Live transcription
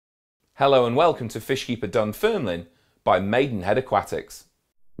Hello and welcome to Fishkeeper Dunfermline by Maidenhead Aquatics.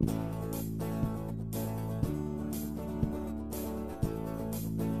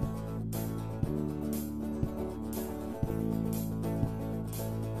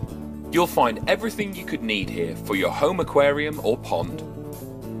 You'll find everything you could need here for your home aquarium or pond.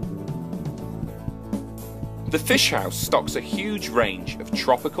 The fish house stocks a huge range of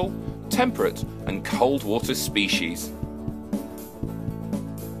tropical, temperate and cold water species.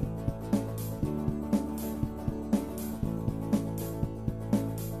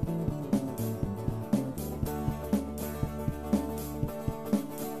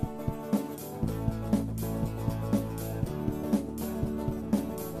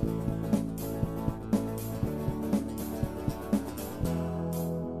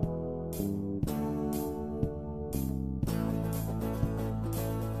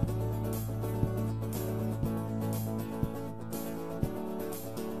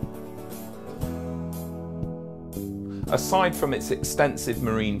 Aside from its extensive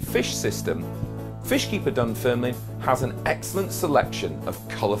marine fish system, Fishkeeper Dunfermline has an excellent selection of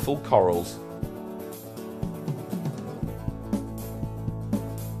colourful corals.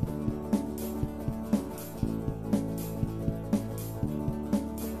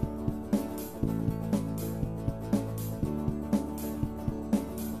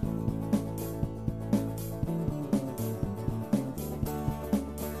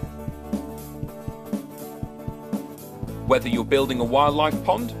 Whether you're building a wildlife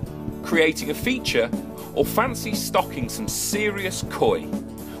pond, creating a feature, or fancy stocking some serious koi,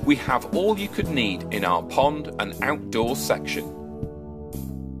 we have all you could need in our pond and outdoor section.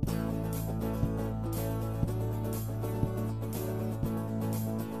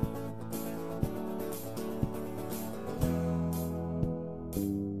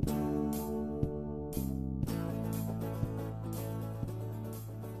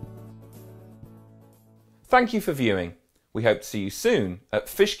 Thank you for viewing. We hope to see you soon at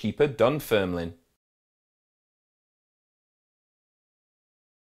Fishkeeper Dunfermline.